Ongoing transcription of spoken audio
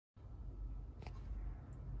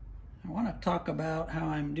want to talk about how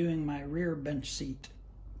I'm doing my rear bench seat.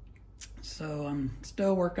 So I'm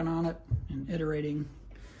still working on it and iterating.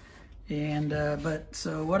 And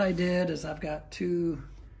so what I did is I've got you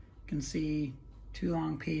can see two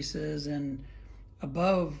long pieces, and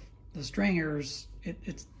above the stringers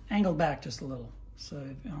it's angled back just a little. So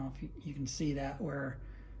I don't know if you can see that, where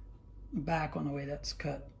the back on the way that's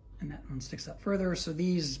cut and that one sticks up further. So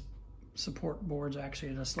these support boards are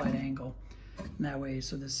actually at a slight angle in that way,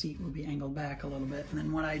 so the seat will be angled back a little bit. And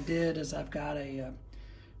then what I did is I've got a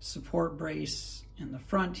support brace in the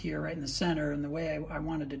front here, right in the center, and the way I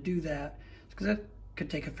wanted to do that, because that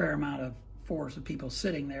could take a fair amount of force of people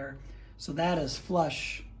sitting there. So that is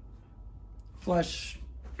flush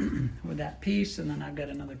with that piece, and then I've got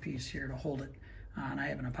another piece here to hold it on. I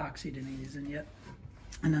haven't epoxied any of these in yet.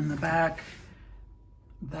 And then the back,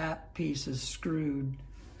 that piece is screwed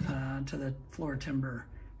to the floor timber,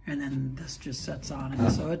 and then this just sets on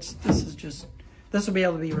it. So this will be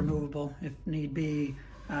able to be removable if need be.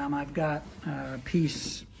 I've got a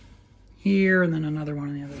piece here and then another one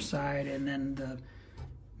on the other side, and then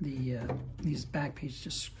these back piece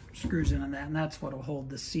just screws into that, and that's what will hold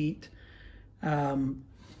the seat. And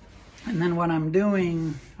then what I'm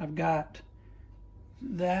doing, I've got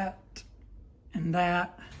that, and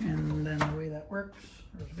then the way that works,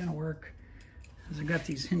 or it's gonna work, is I've got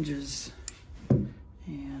these hinges,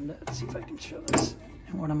 and let's see if I can show this.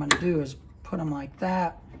 And what I'm gonna do is put them like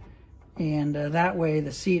that, and that way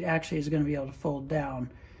the seat actually is gonna be able to fold down,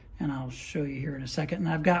 and I'll show you here in a second. And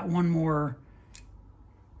I've got one more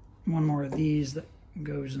of these that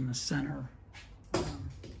goes in the center,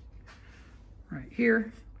 right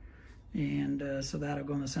here, and so that'll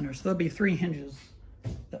go in the center. So there'll be 3 hinges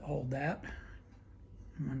that hold that.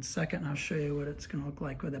 In 1 second, I'll show you what it's going to look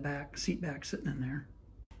like with the seat back sitting in there.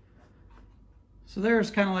 So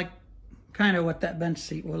there's kind of what that bench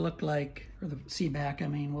seat will look like, or the seat back, I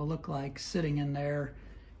mean, will look like sitting in there.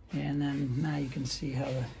 And then now you can see how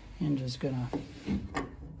the hinge is going to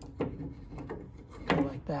go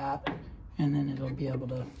like that, and then it'll be able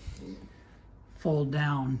to fold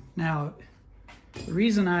down. Now, the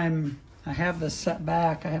reason I have this set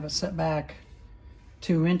back, I have it set back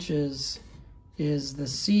 2 inches, is the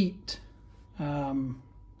seat. So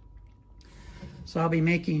I'll be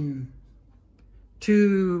making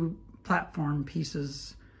 2 platform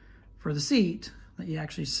pieces for the seat that you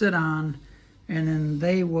actually sit on, and then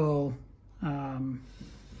they will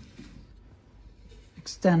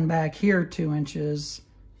extend back here 2 inches.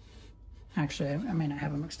 Actually, I may not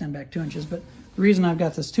have them extend back 2 inches, but the reason I've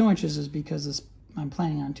got this 2 inches is because I'm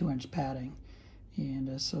planning on 2-inch padding,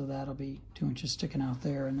 and so that'll be 2 inches sticking out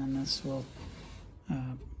there, and then this will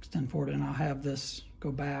extend forward, and I'll have this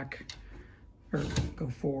go back, or go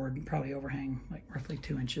forward, and probably overhang like roughly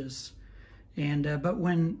 2 inches. And but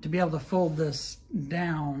to be able to fold this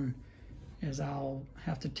down, is I'll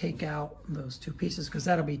have to take out those 2 pieces, because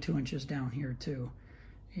that'll be 2 inches down here too,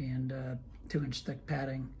 and 2-inch thick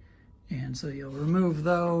padding. And so you'll remove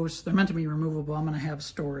those. They're meant to be removable. I'm going to have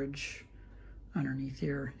storage underneath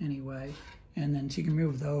here anyway. And then so you can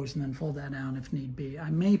remove those and then fold that down if need be. I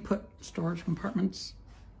may put storage compartments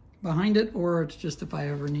behind it, or it's just if I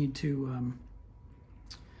ever need to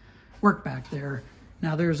work back there.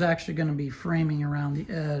 Now there's actually going to be framing around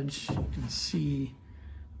the edge. You can see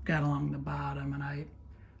got along the bottom, and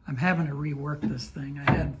I'm having to rework this thing.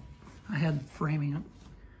 I had framing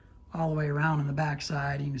all the way around on the back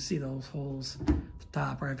side. You can see those holes at the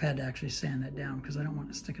top, where I've had to actually sand that down because I don't want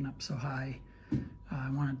it sticking up so high. I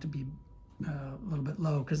want it to be a little bit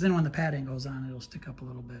low, because then when the padding goes on, it'll stick up a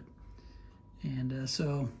little bit. And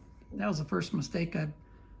so that was the first mistake I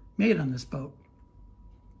made on this boat.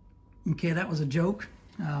 Okay, that was a joke,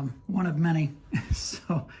 one of many. So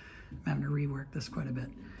I'm having to rework this quite a bit.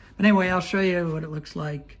 But anyway, I'll show you what it looks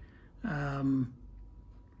like once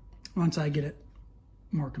I get it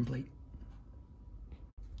more complete.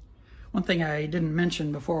 One thing I didn't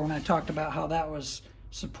mention before when I talked about how that was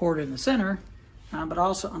supported in the center, but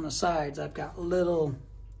also on the sides, I've got little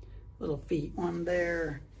feet, one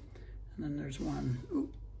there, and then there's one,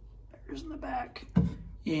 there's in the back.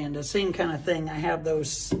 And the same kind of thing, I have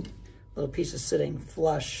those little pieces sitting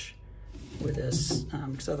flush with this,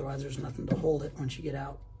 because otherwise there's nothing to hold it once you get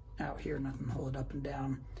out here, nothing to hold it up and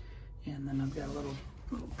down. And then I've got a little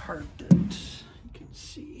part that you can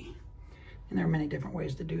see. And there are many different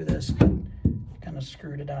ways to do this. Kind of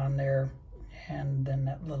screwed it on there, and then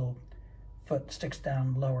that little foot sticks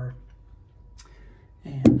down lower.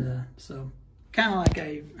 And so kind of like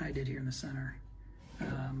I did here in the center,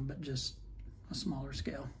 but just a smaller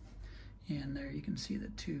scale. And there you can see the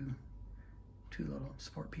two little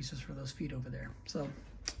support pieces for those feet over there. So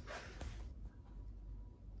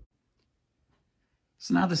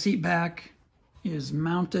So now the seat back is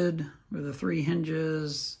mounted with the 3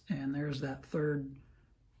 hinges, and there's that third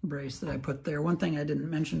brace that I put there. One thing I didn't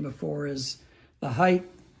mention before is the height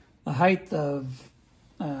of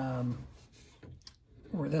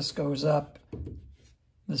where this goes up.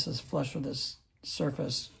 This is flush with this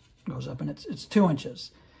surface, goes up, and it's 2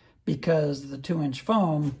 inches because the 2-inch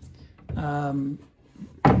foam, if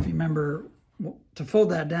you remember, to fold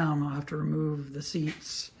that down, I'll have to remove the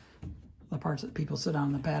seats. The parts that people sit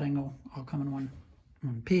on, the padding will all come in one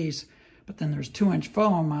piece. But then there's 2-inch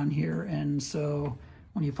foam on here, and so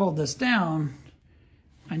when you fold this down,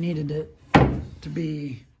 I needed it to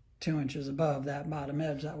be 2 inches above that bottom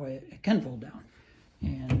edge. That way it can fold down.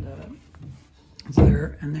 And so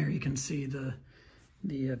there you can see the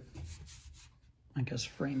I guess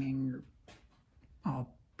framing, or all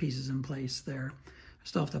pieces in place there. I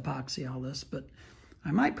still have to epoxy all this, but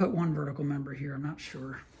I might put one vertical member here. I'm not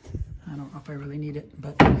sure. I don't know if I really need it,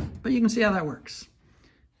 but you can see how that works.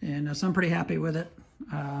 And so I'm pretty happy with it.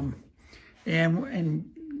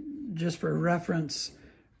 And just for reference,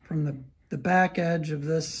 from the back edge of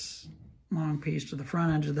this long piece to the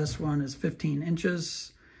front edge of this one is 15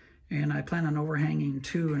 inches. And I plan on overhanging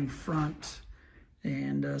 2 in front.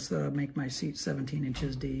 And so that'll make my seat 17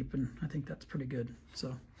 inches deep. And I think that's pretty good.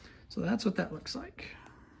 So that's what that looks like.